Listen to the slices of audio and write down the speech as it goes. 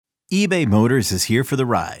eBay Motors is here for the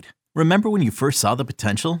ride. Remember when you first saw the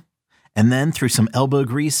potential? And then through some elbow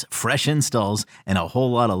grease, fresh installs, and a whole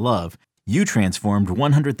lot of love, you transformed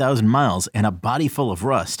 100,000 miles and a body full of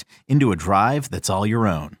rust into a drive that's all your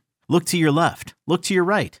own. Look to your left. Look to your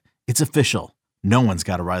right. It's official. No one's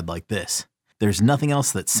got a ride like this. There's nothing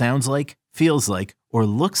else that sounds like, feels like, or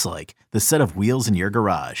looks like the set of wheels in your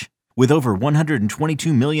garage. With over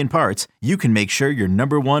 122 million parts, you can make sure your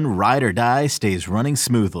number one ride or die stays running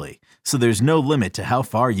smoothly. So there's no limit to how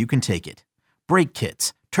far you can take it. Brake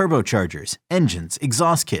kits, turbochargers, engines,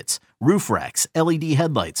 exhaust kits, roof racks, LED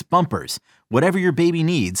headlights, bumpers, whatever your baby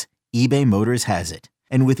needs, eBay Motors has it.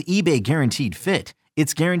 And with eBay Guaranteed Fit,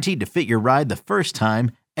 it's guaranteed to fit your ride the first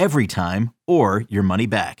time, every time, or your money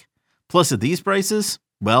back. Plus at these prices,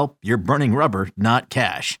 well, you're burning rubber, not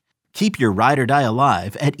cash. Keep your ride or die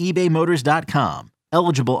alive at ebaymotors.com.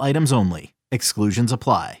 Eligible items only. Exclusions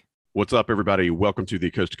apply. What's up, everybody? Welcome to the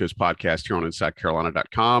Coast to Coast podcast here on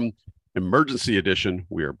InsideCarolina.com. Emergency edition.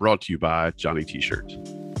 We are brought to you by Johnny T-Shirts.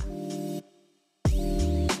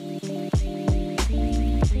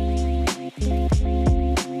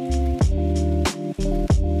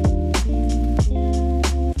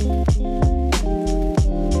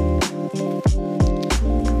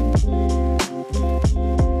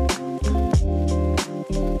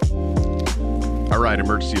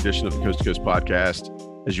 Emergency edition of the Coast to Coast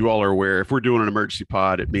podcast. As you all are aware, if we're doing an emergency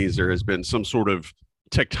pod, it means there has been some sort of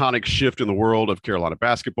tectonic shift in the world of Carolina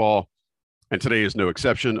basketball, and today is no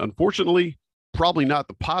exception. Unfortunately, probably not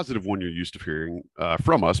the positive one you're used to hearing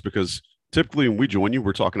from us, because typically when we join you,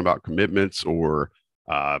 we're talking about commitments or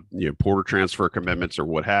porter transfer commitments or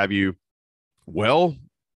what have you. Well,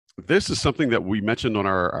 this is something that we mentioned on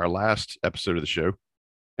our last episode of the show,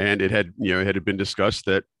 and it had been discussed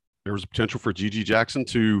that there was a potential for GG Jackson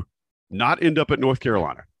to not end up at North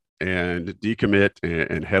Carolina and decommit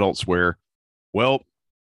and head elsewhere. Well,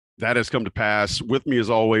 that has come to pass. With me,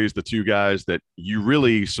 as always, the two guys that you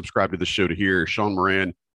really subscribe to the show to hear, Sean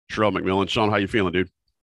Moran, Sherrell McMillan. Sean, how you feeling, dude?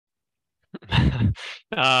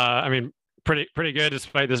 Pretty good,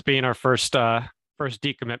 despite this being our first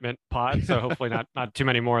decommitment pod. So hopefully not too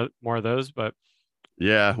many more of those. But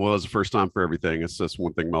yeah, well, it's the first time for everything. It's just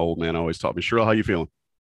one thing my old man always taught me. Sherrell, how you feeling?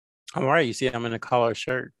 I'm all right. You see, I'm in a collar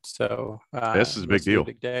shirt, so this is a big deal.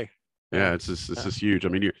 Big day. Yeah, it's just huge. I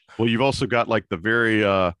mean, you've also got like the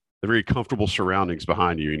very comfortable surroundings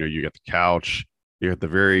behind you. You know, you got the couch, you got the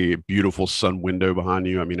very beautiful sun window behind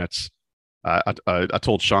you. I mean, that's I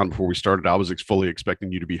told Sean before we started, I was fully expecting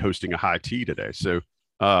you to be hosting a high tea today. So,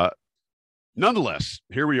 nonetheless,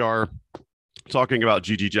 here we are talking about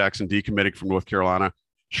GG Jackson decommitting from North Carolina.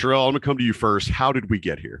 Sherrell, I'm gonna come to you first. How did we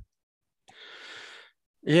get here?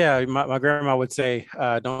 Yeah, my grandma would say,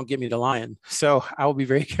 don't get me the lion. So I will be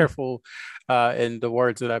very careful in the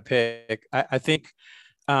words that I pick. I think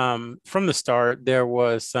from the start, there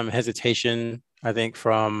was some hesitation, I think,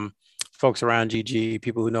 from folks around GG,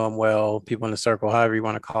 people who know him well, people in the circle, however you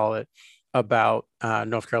want to call it, about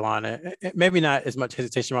North Carolina. Maybe not as much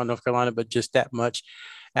hesitation around North Carolina, but just that much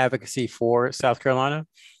advocacy for South Carolina.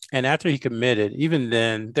 And after he committed, even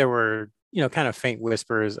then, there were, kind of faint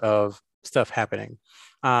whispers of stuff happening.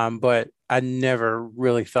 But I never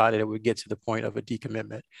really thought that it would get to the point of a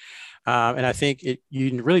decommitment. And I think you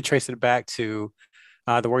can really trace it back to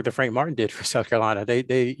the work that Frank Martin did for South Carolina.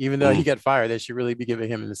 They even though he got fired, they should really be giving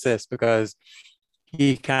him an assist, because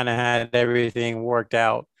he kind of had everything worked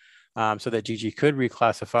out so that GG could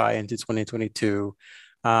reclassify into 2022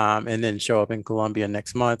 and then show up in Columbia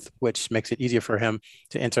next month, which makes it easier for him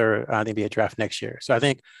to enter the NBA draft next year. So I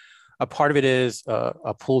think a part of it is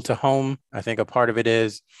a pull to home. I think a part of it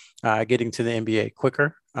is getting to the NBA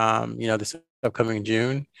quicker, this upcoming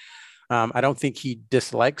June. I don't think he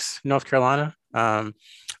dislikes North Carolina. I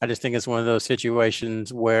just think it's one of those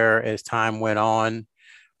situations where, as time went on,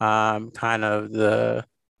 kind of the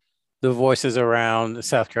voices around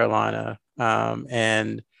South Carolina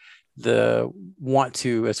and the want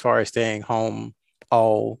to, as far as staying home,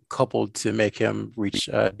 all coupled to make him reach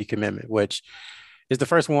decommitment, which is the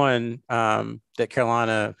first one that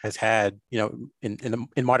Carolina has had, in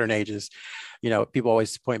modern ages. People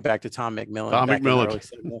always point back to Tom McMillan.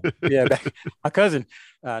 My cousin,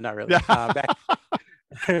 not really.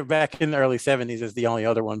 Back in the early 70s is the only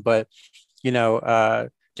other one. But,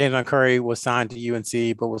 James Curry was signed to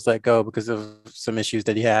UNC, but was let go because of some issues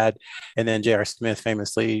that he had. And then J.R. Smith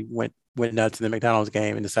famously went nuts in the McDonald's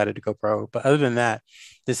game and decided to go pro. But other than that,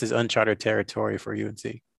 this is uncharted territory for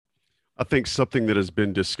UNC. I think something that has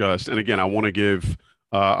been discussed, and again, I want to give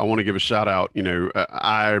a shout out.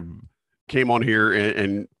 I came on here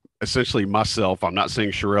and essentially myself, I'm not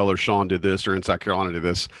saying Sherrell or Sean did this or Inside Carolina did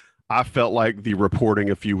this. I felt like the reporting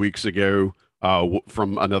a few weeks ago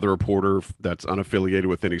from another reporter that's unaffiliated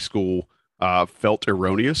with any school felt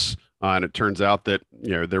erroneous. And it turns out that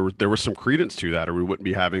there was some credence to that, or we wouldn't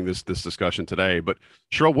be having this discussion today. But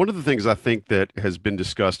Cheryl, one of the things I think that has been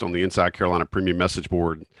discussed on the Inside Carolina Premium message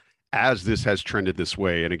board as this has trended this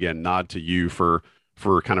way, and again, nod to you for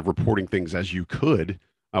kind of reporting things as you could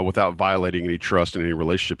without violating any trust in any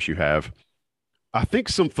relationships you have. I think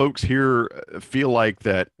some folks here feel like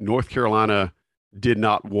that North Carolina did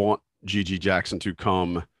not want Gigi Jackson to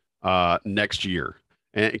come next year.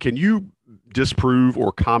 And can you disprove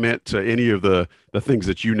or comment to any of the things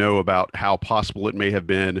that you know about how possible it may have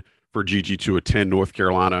been for Gigi to attend North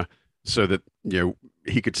Carolina so that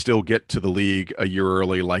he could still get to the league a year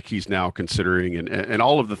early, like he's now considering, and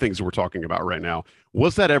all of the things that we're talking about right now?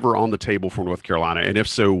 Was that ever on the table for North Carolina? And if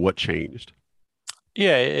so, what changed?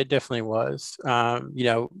 Yeah, it definitely was.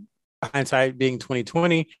 Hindsight being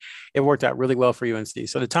 2020, it worked out really well for UNC.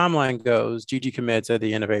 So the timeline goes, Gigi commits at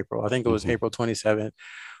the end of April. I think it was April 27th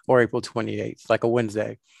or April 28th, like a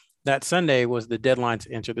Wednesday. That Sunday was the deadline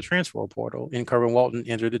to enter the transfer portal, and Kerwin Walton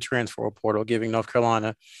entered the transfer portal, giving North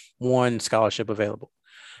Carolina one scholarship available.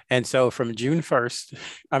 And so from May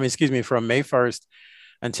 1st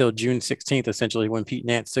until June 16th, essentially, when Pete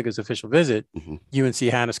Nance took his official visit, UNC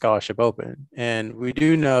had a scholarship open. And we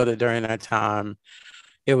do know that during that time,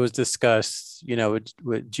 it was discussed,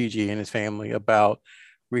 with Gigi and his family about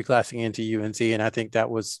reclassing into UNC. And I think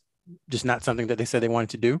that was just not something that they said they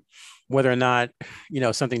wanted to do. Whether or not,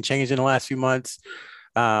 something changed in the last few months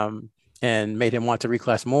and made him want to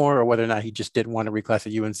reclass more, or whether or not he just didn't want to reclass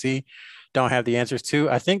at UNC, don't have the answers to.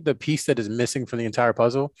 I think the piece that is missing from the entire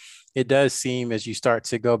puzzle, it does seem, as you start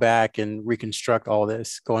to go back and reconstruct all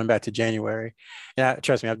this, going back to January, and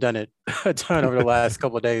trust me, I've done it a ton over the last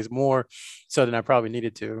couple of days, more so than I probably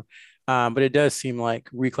needed to. But it does seem like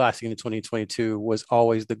reclassing into 2022 was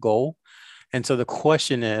always the goal. And so the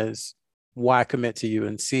question is, why commit to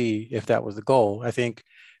UNC if that was the goal? I think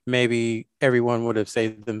maybe everyone would have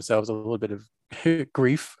saved themselves a little bit of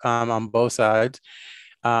grief on both sides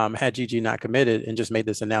had Gigi not committed and just made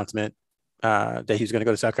this announcement that he was going to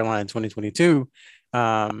go to South Carolina in 2022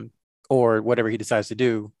 or whatever he decides to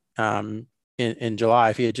do in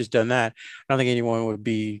July. If he had just done that, I don't think anyone would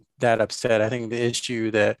be that upset. I think the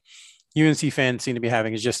issue that UNC fans seem to be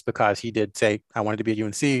having is just because he did say, I wanted to be at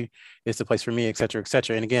UNC, it's the place for me, et cetera, et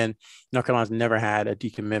cetera. And again, North Carolina's never had a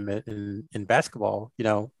decommitment in basketball,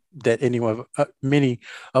 that many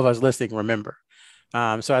of us listening remember.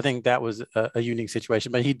 So I think that was a unique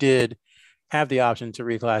situation, but he did have the option to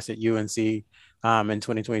reclass at UNC in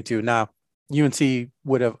 2022. Now, UNC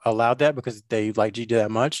would have allowed that because they like G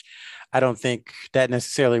that much. I don't think that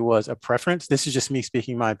necessarily was a preference. This is just me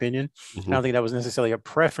speaking my opinion. I don't think that was necessarily a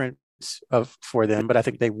preference for them, but I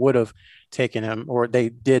think they would have taken him, or they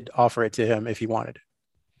did offer it to him if he wanted it.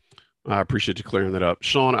 I appreciate you clearing that up,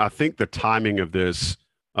 Sean. I think the timing of this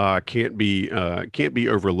can't be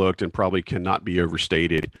overlooked and probably cannot be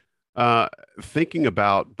overstated. Thinking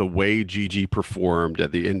about the way Gigi performed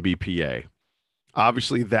at the NBPA,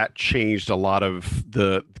 obviously that changed a lot of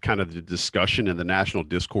the kind of the discussion and the national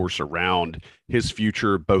discourse around his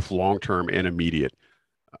future, both long-term and immediate.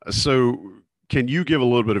 So can you give a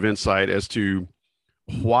little bit of insight as to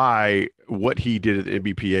why what he did at the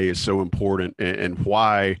NBPA is so important, and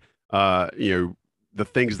why, the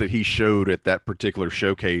things that he showed at that particular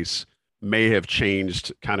showcase may have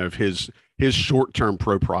changed kind of his short-term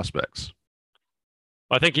pro prospects?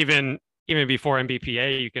 Well, I think even before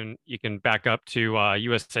NBPA, you can back up to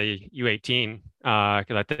USA U18 because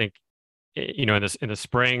I think in the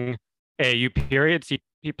spring AAU periods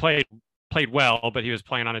he played well, but he was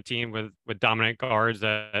playing on a team with dominant guards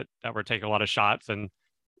that were taking a lot of shots, and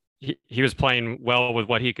he was playing well with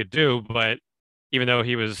what he could do. But even though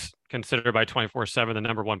he was considered by 24/7 the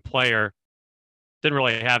number one player, didn't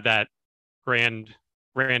really have that grand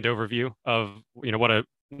overview of what a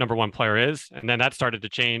number one player is. And then that started to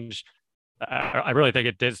change. I really think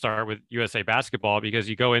it did start with USA Basketball, because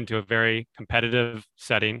you go into a very competitive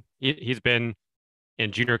setting. He's been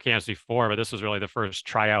in junior camps before, but this was really the first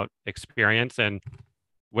tryout experience. And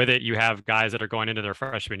with it, you have guys that are going into their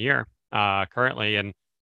freshman year currently. And,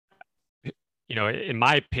 in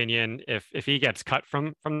my opinion, if he gets cut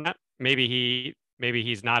from that, maybe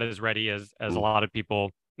he's not as ready as a lot of people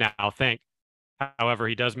now think. However,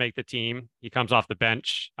 he does make the team. He comes off the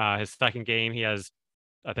bench. His second game, he has,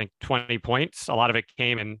 I think, 20 points. A lot of it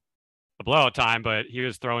came in the blowout time, but he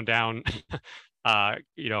was throwing down,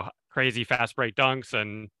 crazy fast break dunks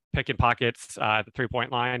and picking pockets at the 3-point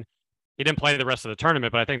line. He didn't play the rest of the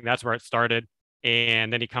tournament, but I think that's where it started.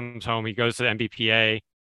 And then he comes home, he goes to the NBPA,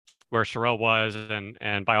 where Sherelle was,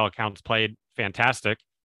 and by all accounts played fantastic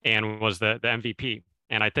and was the MVP.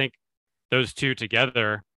 And I think those two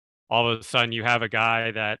together, all of a sudden you have a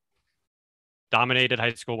guy that dominated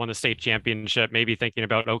high school, won the state championship, maybe thinking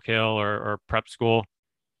about Oak Hill or prep school.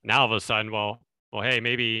 Now all of a sudden, hey,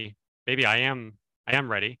 maybe I am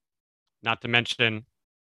ready. Not to mention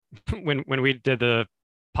when we did the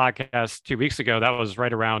podcast 2 weeks ago, that was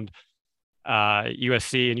right around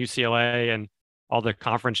USC and UCLA and all the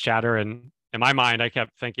conference chatter. And in my mind, I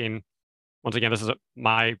kept thinking, once again, this is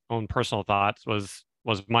my own personal thoughts, was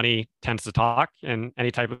money tends to talk in any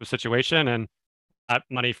type of situation, and not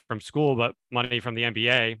money from school, but money from the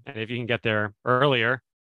NBA. And if you can get there earlier,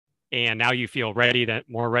 and now you feel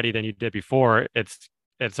more ready than you did before, it's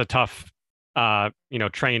a tough,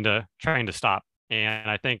 train to stop. And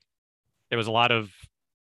I think there was a lot of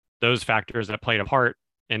those factors that played a part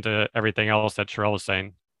into everything else that Sherelle was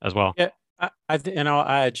saying as well. Yeah, and I'll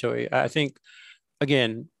add, Joey. I think,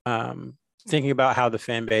 again, thinking about how the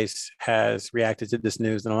fan base has reacted to this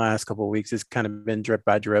news in the last couple of weeks, it's kind of been drip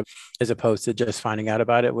by drip, as opposed to just finding out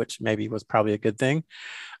about it, which maybe was probably a good thing.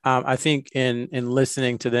 I think in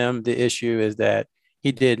listening to them, the issue is that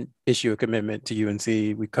he did issue a commitment to UNC.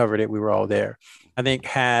 We covered it. We were all there. I think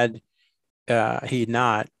had he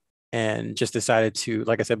not, and just decided to,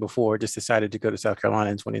 like I said before, just decided to go to South Carolina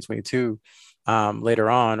in 2022 later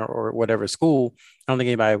on, or whatever school, I don't think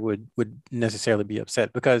anybody would necessarily be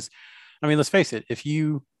upset, because, I mean, let's face it, if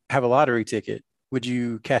you have a lottery ticket, would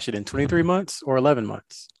you cash it in 23 months or 11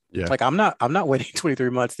 months? Yeah. Like, I'm not waiting 23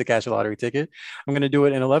 months to cash a lottery ticket. I'm going to do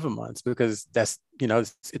it in 11 months because that's,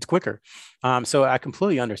 it's quicker. So I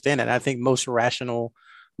completely understand that. And I think most rational,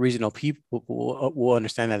 reasonable people will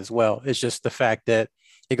understand that as well. It's just the fact that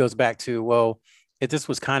it goes back to, well, if this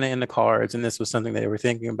was kind of in the cards and this was something they were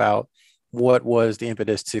thinking about, what was the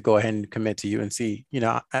impetus to go ahead and commit to UNC?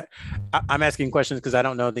 I'm asking questions because I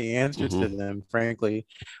don't know the answers to them, frankly.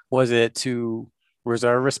 Was it to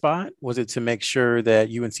reserve a spot? Was it to make sure that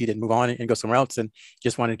UNC didn't move on and go somewhere else and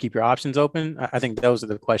just wanted to keep your options open? I think those are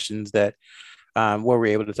the questions that where we're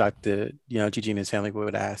able to talk to, Gigi and his family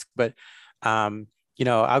would ask. But, I'll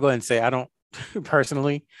go ahead and say, I don't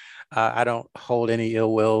personally, I don't hold any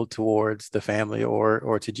ill will towards the family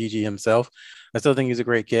or to Gigi himself. I still think he's a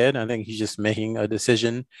great kid. I think he's just making a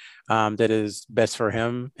decision that is best for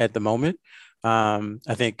him at the moment.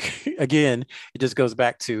 I think, again, it just goes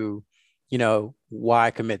back to,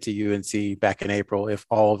 why commit to UNC back in April if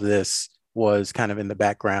all of this was kind of in the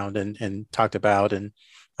background and talked about and,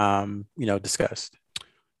 discussed.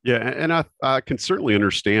 Yeah, and I can certainly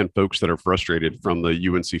understand folks that are frustrated from the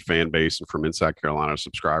UNC fan base and from Inside Carolina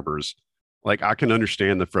subscribers. Like, I can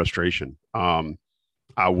understand the frustration.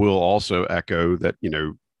 I will also echo that,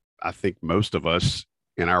 I think most of us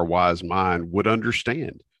in our wise mind would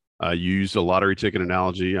understand. Use a lottery ticket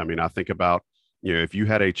analogy. I mean, I think about, if you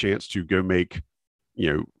had a chance to go make,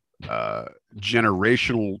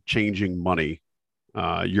 generational changing money,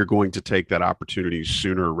 you're going to take that opportunity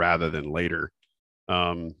sooner rather than later.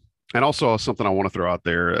 And also something I want to throw out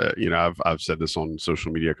there, I've said this on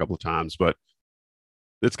social media a couple of times, but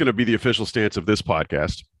it's going to be the official stance of this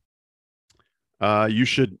podcast. You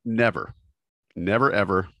should never,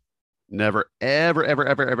 ever, ever, ever, ever,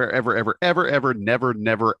 ever, ever, ever,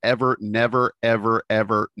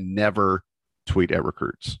 ever, never tweet at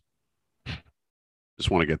recruits. Just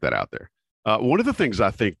want to get that out there. One of the things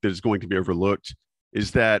I think that is going to be overlooked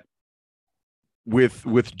is that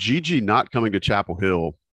with Gigi not coming to Chapel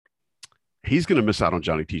Hill, he's going to miss out on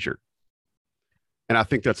Johnny T-shirt. And I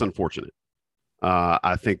think that's unfortunate.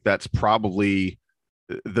 I think that's probably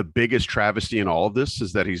the biggest travesty in all of this,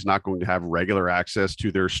 is that he's not going to have regular access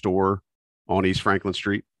to their store on East Franklin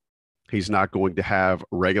Street. He's not going to have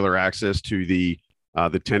regular access to the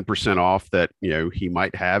 10% off that, he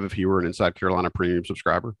might have if he were an Inside Carolina premium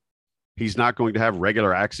subscriber. He's not going to have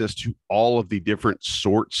regular access to all of the different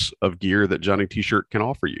sorts of gear that Johnny T-shirt can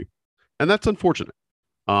offer you. And that's unfortunate.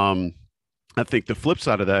 I think the flip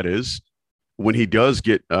side of that is when he does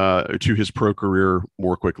get to his pro career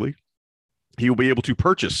more quickly, he will be able to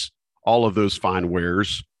purchase all of those fine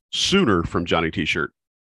wares sooner from Johnny T-shirt.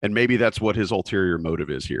 And maybe that's what his ulterior motive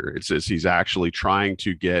is here. It says he's actually trying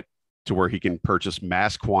to get to where he can purchase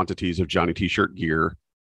mass quantities of Johnny T-shirt gear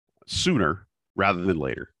sooner rather than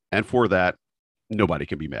later. And for that, nobody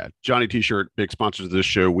can be mad. Johnny T-shirt, big sponsors of this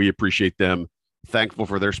show. We appreciate them. Thankful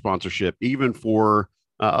for their sponsorship, even for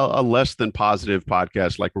a less than positive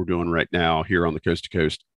podcast like we're doing right now here on the Coast to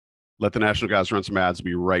Coast. Let the National Guys run some ads.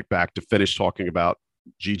 We'll be right back to finish talking about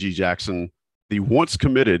Gigi Jackson, the once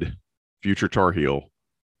committed future Tar Heel,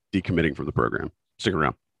 decommitting from the program. Stick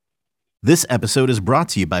around. This episode is brought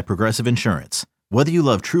to you by Progressive Insurance. Whether you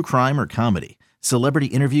love true crime or comedy, celebrity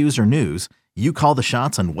interviews or news, you call the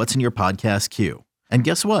shots on what's in your podcast queue. And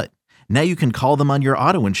guess what? Now you can call them on your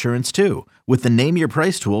auto insurance too with the Name Your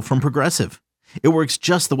Price tool from Progressive. It works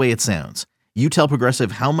just the way it sounds. You tell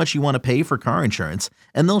Progressive how much you want to pay for car insurance,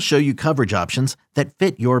 and they'll show you coverage options that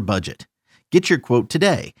fit your budget. Get your quote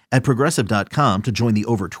today at Progressive.com to join the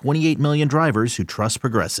over 28 million drivers who trust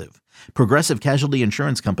Progressive. Progressive Casualty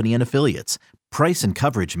Insurance Company and Affiliates. Price and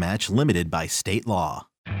coverage match limited by state law.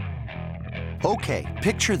 Okay,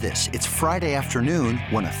 picture this. It's Friday afternoon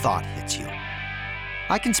when a thought hits you.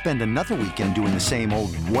 I can spend another weekend doing the same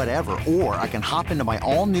old whatever, or I can hop into my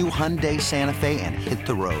all-new Hyundai Santa Fe and hit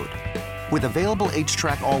the road. With available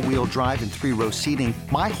H-Track all-wheel drive and 3-row seating,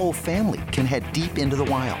 my whole family can head deep into the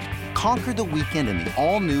wild. Conquer the weekend in the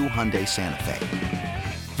all-new Hyundai Santa Fe.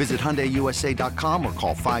 Visit HyundaiUSA.com or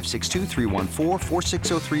call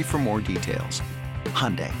 562-314-4603 for more details.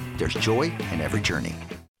 Hyundai, there's joy in every journey.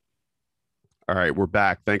 All right, we're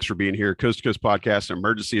back. Thanks for being here. Coast to Coast Podcast,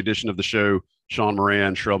 emergency edition of the show. Sean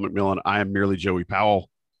Moran, Sherrell McMillan. I am merely Joey Powell.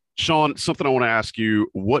 Sean, something I want to ask you.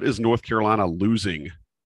 What is North Carolina losing?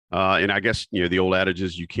 And I guess, the old adage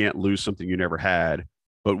is you can't lose something you never had.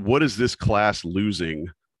 But what is this class losing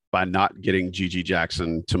by not getting G.G.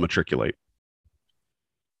 Jackson to matriculate?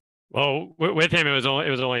 Well, with him, it was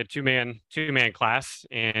only a two-man class,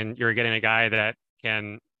 and you're getting a guy that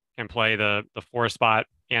can play the 4 spot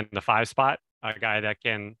and the 5 spot, a guy that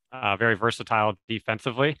can very versatile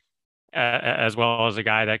defensively, as well as a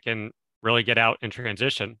guy that can really get out in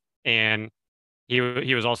transition. And he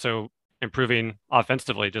was also improving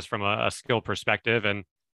offensively just from a skill perspective, and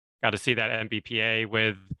got to see that MBPA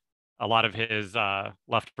with a lot of his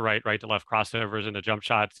left to right to left crossovers and the jump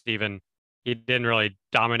shots. Even he didn't really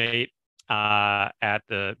dominate at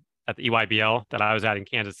the EYBL that I was at in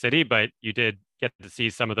Kansas City, but you did get to see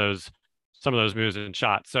some of those moves and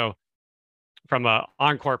shots. So from a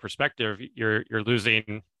on-court perspective, you're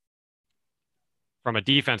losing from a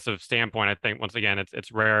defensive standpoint. I think once again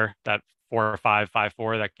it's rare that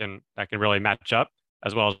 4-5-5-4 that can really match up,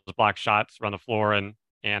 as well as block shots, run the floor,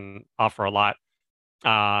 and offer a lot.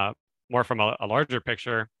 More from a larger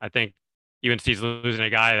picture, I think UNC's losing a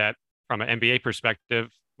guy that, from an NBA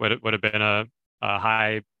perspective, would have been a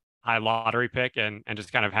high lottery pick, and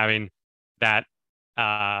just kind of having that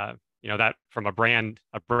that from a brand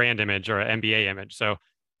image or an NBA image. So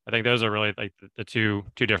I think those are really like the two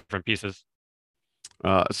different pieces.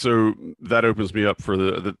 So that opens me up for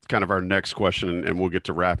the kind of our next question, and we'll get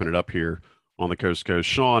to wrapping it up here on the Coast to Coast.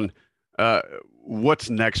 Sean, what's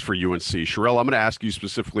next for UNC? Sherrell, I'm going to ask you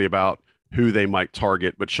specifically about who they might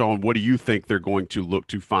target, but Sean, what do you think they're going to look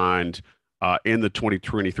to find in the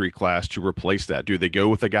 2023 class to replace that? Do they go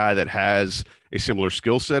with a guy that has a similar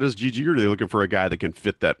skill set as GG, or are they looking for a guy that can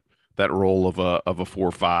fit that role of a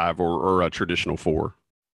 4-5 or a traditional 4?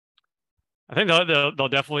 I think they'll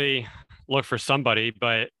definitely look for somebody,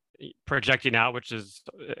 but projecting out, which is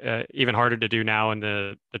even harder to do now in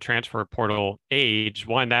the transfer portal age,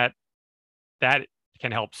 one that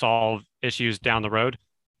can help solve issues down the road,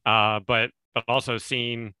 but also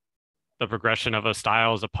seeing the progression of a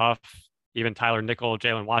Styles, a Puff, even Tyler Nickel,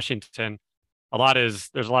 Jalen Washington. There's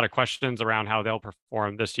a lot of questions around how they'll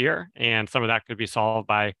perform this year, and some of that could be solved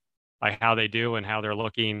by how they do and how they're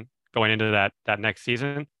looking going into that next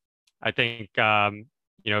season. I think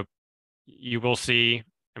you will see,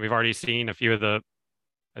 and we've already seen a few of the,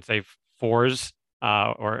 I'd say, 4s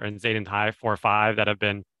or in Zayden High 4-5 that have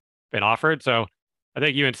been offered. So I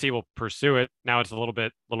think UNC will pursue it. Now it's a little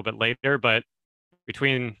bit later, but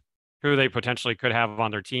between who they potentially could have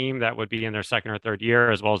on their team that would be in their second or third year,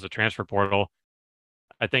 as well as the transfer portal,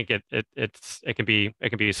 I think it can be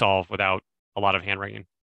solved without a lot of hand wringing.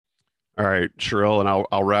 All right, Sherrell, and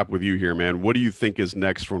I'll wrap with you here, man. What do you think is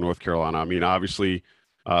next for North Carolina? I mean, obviously,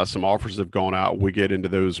 some offers have gone out. We get into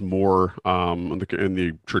those more in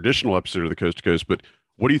the traditional episode of the Coast to Coast, but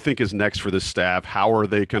what do you think is next for this staff? How are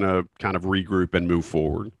they going to kind of regroup and move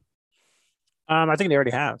forward? I think they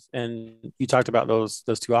already have, and you talked about those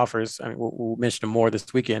 2 offers. I mean, we'll mention them more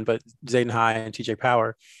this weekend, but Zayden High and TJ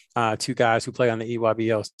Power, 2 guys who play on the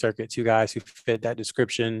EYBL circuit, 2 guys who fit that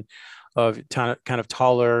description of kind of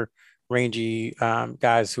taller, rangy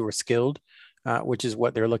guys who are skilled, which is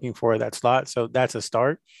what they're looking for at that slot. So that's a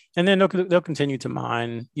start, and then they'll continue to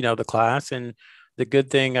mine, the class. And the good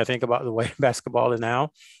thing I think about the way basketball is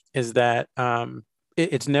now is that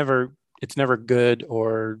it's never good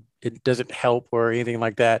or it doesn't help or anything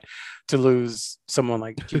like that to lose someone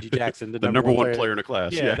like Gigi Jackson, the number one player in the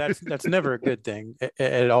class. Yeah, that's never a good thing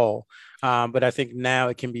at all. But I think now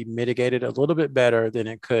it can be mitigated a little bit better than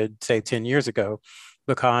it could, say, 10 years ago,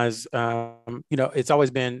 because it's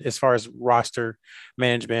always been, as far as roster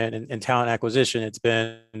management and talent acquisition, it's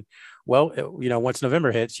been, well, once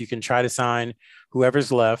November hits, you can try to sign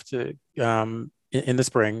whoever's left in the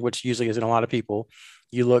spring, which usually isn't a lot of people.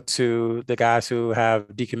 You look to the guys who have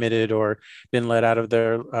decommitted or been let out of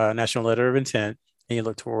their national letter of intent, and you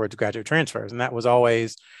look towards graduate transfers. And that was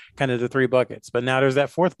always kind of the three buckets. But now there's that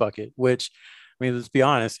fourth bucket, which, I mean, let's be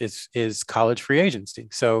honest, is college free agency.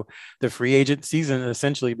 So the free agent season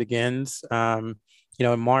essentially begins, in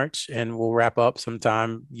March, and will wrap up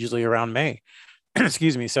sometime usually around May.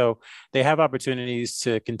 Excuse me. So they have opportunities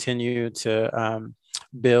to continue to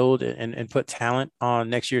build and put talent on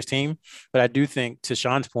next year's team. But I do think, to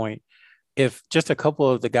Sean's point, if just a couple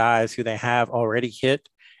of the guys who they have already hit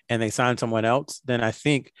and they sign someone else, then I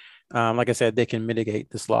think, like I said, they can mitigate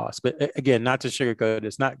this loss. But again, not to sugarcoat it,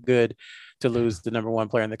 it's not good to lose the number one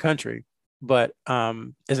player in the country. But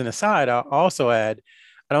as an aside, I'll also add,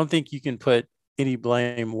 I don't think you can put any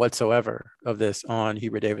blame whatsoever of this on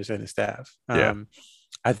Hubert Davis and his staff.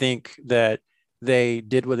 I think that they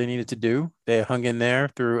did what they needed to do. They hung in there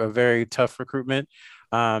through a very tough recruitment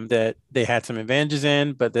that they had some advantages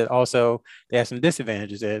in, but that also they had some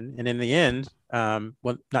disadvantages in. And in the end,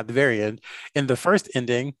 well, not the very end, in the first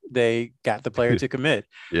ending, they got the player to commit.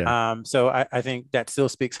 So I think that still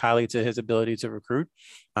speaks highly to his ability to recruit.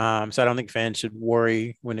 So I don't think fans should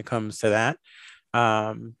worry when it comes to that.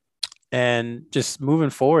 And just moving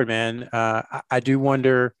forward, man, I do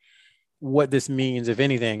wonder what this means, if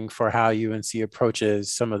anything, for how UNC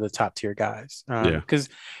approaches some of the top tier guys. Because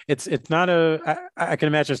it's not I can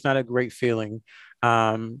imagine it's not a great feeling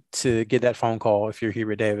to get that phone call if you're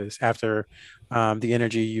Hubert Davis after the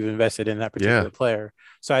energy you've invested in that particular player.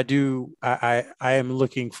 So I am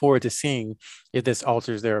looking forward to seeing if this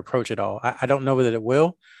alters their approach at all. I don't know whether it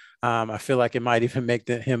will. I feel like it might even make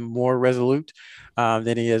him more resolute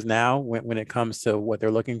than he is now when it comes to what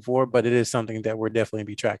they're looking for. But it is something that we're definitely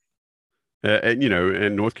be tracking.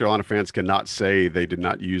 And North Carolina fans cannot say they did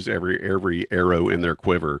not use every arrow in their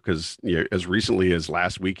quiver, because as recently as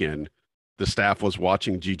last weekend, the staff was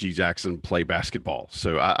watching Gigi Jackson play basketball.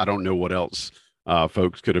 So I don't know what else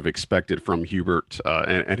folks could have expected from Hubert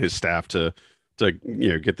and his staff to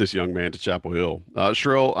get this young man to Chapel Hill.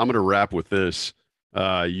 Sherrell, I'm going to wrap with this.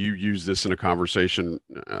 You used this in a conversation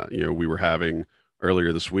we were having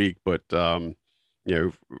earlier this week, but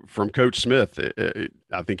from Coach Smith,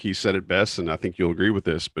 I think he said it best, and I think you'll agree with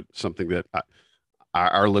this, but something that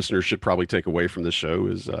our listeners should probably take away from this show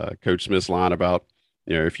is Coach Smith's line about,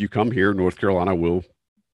 if you come here, North Carolina will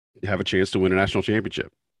have a chance to win a national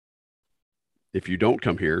championship. If you don't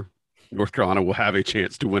come here, North Carolina will have a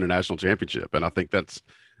chance to win a national championship. And I think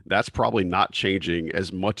that's probably not changing,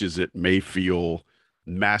 as much as it may feel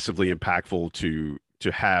massively impactful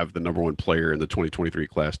to have the number one player in the 2023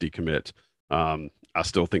 class decommit. I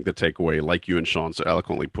still think the takeaway, like you and Sean so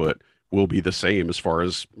eloquently put, will be the same as far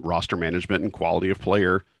as roster management and quality of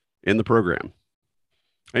player in the program.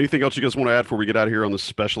 Anything else you guys want to add before we get out of here on this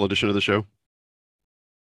special edition of the show?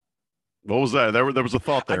 What was that? There was a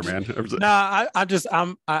thought there, man.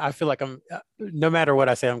 I feel like no matter what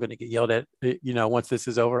I say, I'm going to get yelled at, once this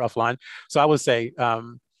is over offline. So I would say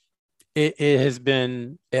it has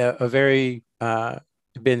been a very,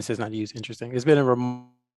 Ben says not to use interesting. It's been a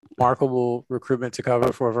remarkable recruitment to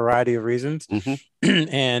cover for a variety of reasons.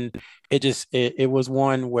 And it was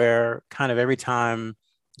one where kind of every time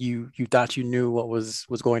you thought you knew what was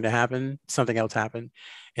going to happen, something else happened.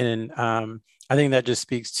 And I think that just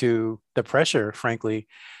speaks to the pressure, frankly,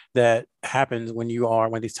 that happens when you are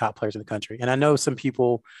one of these top players in the country. And I know some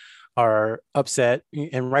people are upset,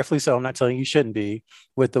 and rightfully so. I'm not telling you shouldn't be,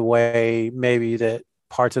 with the way maybe that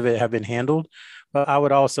parts of it have been handled. But I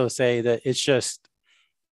would also say that it's just,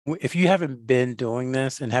 if you haven't been doing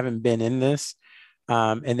this and haven't been in this,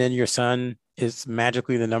 and then your son is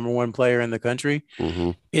magically the number one player in the country,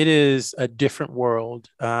 it is a different world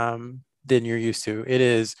than you're used to. It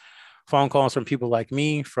is phone calls from people like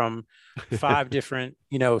me from 5 different,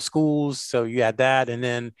 schools. So you add that, and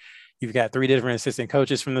then you've got 3 different assistant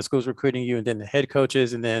coaches from the schools recruiting you, and then the head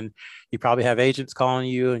coaches, and then you probably have agents calling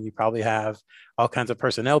you, and you probably have all kinds of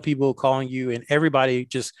personnel people calling you, and everybody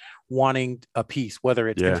just wanting a piece, whether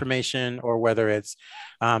it's information or whether it's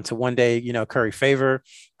to one day, curry favor.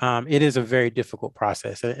 It is a very difficult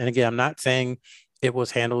process. And again, I'm not saying it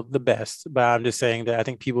was handled the best, but I'm just saying that I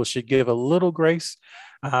think people should give a little grace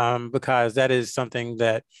because that is something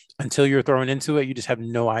that until you're thrown into it, you just have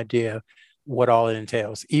no idea what all it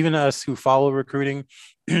entails. Even us who follow recruiting,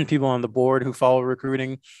 people on the board who follow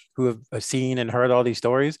recruiting, who have seen and heard all these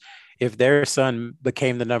stories, if their son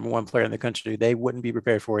became the number one player in the country, they wouldn't be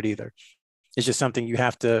prepared for it either. It's just something you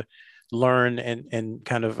have to learn and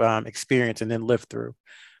kind of experience and then live through.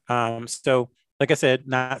 So like I said,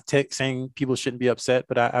 not saying people shouldn't be upset,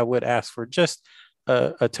 but I would ask for just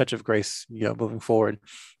a touch of grace, moving forward,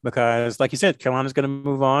 because like you said, Carolina's going to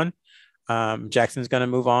move on. Jackson's going to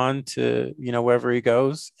move on to, wherever he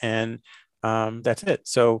goes. And that's it.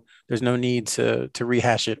 So there's no need to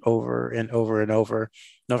rehash it over and over and over.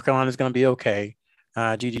 North Carolina's going to be okay.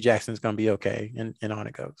 G.G. Jackson's going to be okay. And on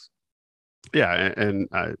it goes. Yeah. And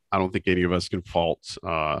I don't think any of us can fault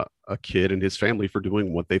a kid and his family for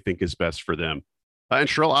doing what they think is best for them. And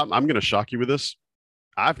Sherelle, I'm going to shock you with this.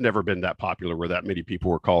 I've never been that popular where that many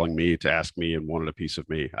people were calling me to ask me and wanted a piece of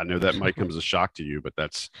me. I know that might come as a shock to you, but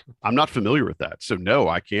I'm not familiar with that. So no,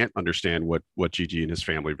 I can't understand what Gigi and his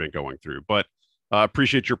family have been going through, but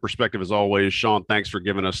appreciate your perspective as always. Sean, thanks for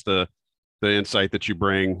giving us the insight that you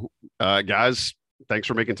bring. Guys, thanks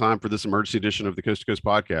for making time for this emergency edition of the Coast to Coast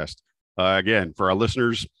podcast. Again, for our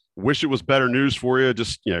listeners, wish it was better news for you.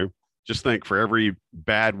 Just think for every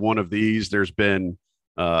bad one of these, there's been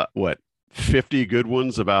 50 good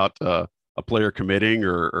ones about a player committing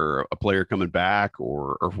or a player coming back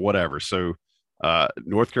or whatever. So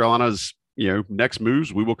North Carolina's, next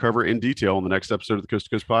moves we will cover in detail in the next episode of the Coast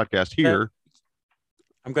to Coast podcast here.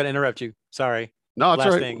 I'm going to interrupt you. Sorry. No, it's Last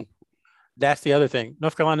all right. thing. That's the other thing.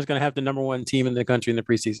 North Carolina is going to have the number one team in the country in the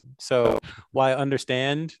preseason. So while I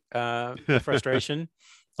understand the frustration,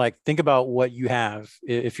 like think about what you have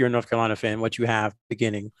if you're a North Carolina fan, what you have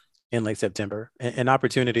beginning in late September, an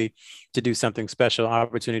opportunity to do something special,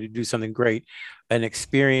 opportunity to do something great, an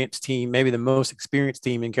experienced team, maybe the most experienced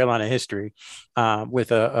team in Carolina history,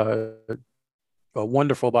 with a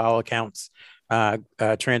wonderful, by all accounts,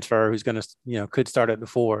 transfer who's going to, could start at the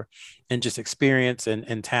 4, and just experience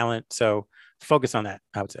and talent. So focus on that,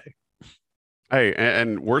 I would say. Hey,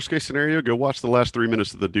 and worst case scenario, go watch the last 3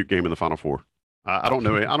 minutes of the Duke game in the Final Four. I don't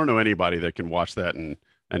know anybody that can watch that and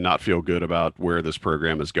not feel good about where this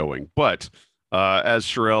program is going. But as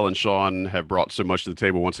Sherelle and Sean have brought so much to the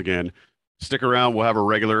table once again, stick around. We'll have a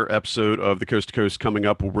regular episode of the Coast to Coast coming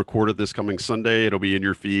up. We'll record it this coming Sunday. It'll be in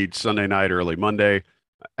your feed Sunday night, early Monday.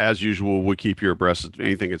 As usual, we'll keep you abreast of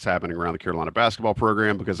anything that's happening around the Carolina basketball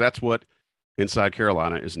program, because that's what Inside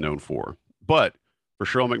Carolina is known for. But for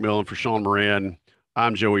Sherelle McMillan, for Sean Moran,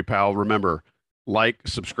 I'm Joey Powell. Remember, like,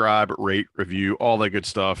 subscribe, rate, review, all that good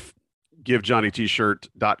stuff. Give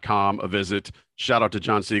JohnnyT-shirt.com a visit. Shout out to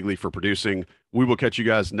John Siegley for producing. We will catch you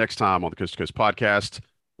guys next time on the Coast to Coast podcast.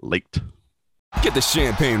 Late. Get the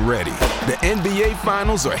champagne ready. The NBA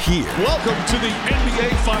Finals are here. Welcome to the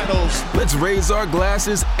NBA Finals. Let's raise our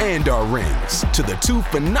glasses and our rings to the 2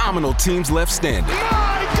 phenomenal teams left standing.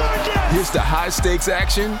 My goodness! Here's to high-stakes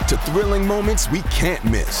action, to thrilling moments we can't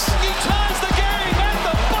miss. He ties the game at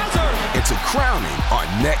the buzzer! And to crowning our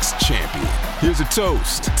next champion. Here's a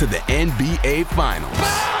toast to the NBA Finals.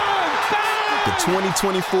 The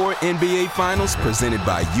 2024 NBA Finals, presented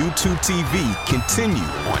by YouTube TV, continue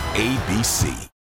on ABC.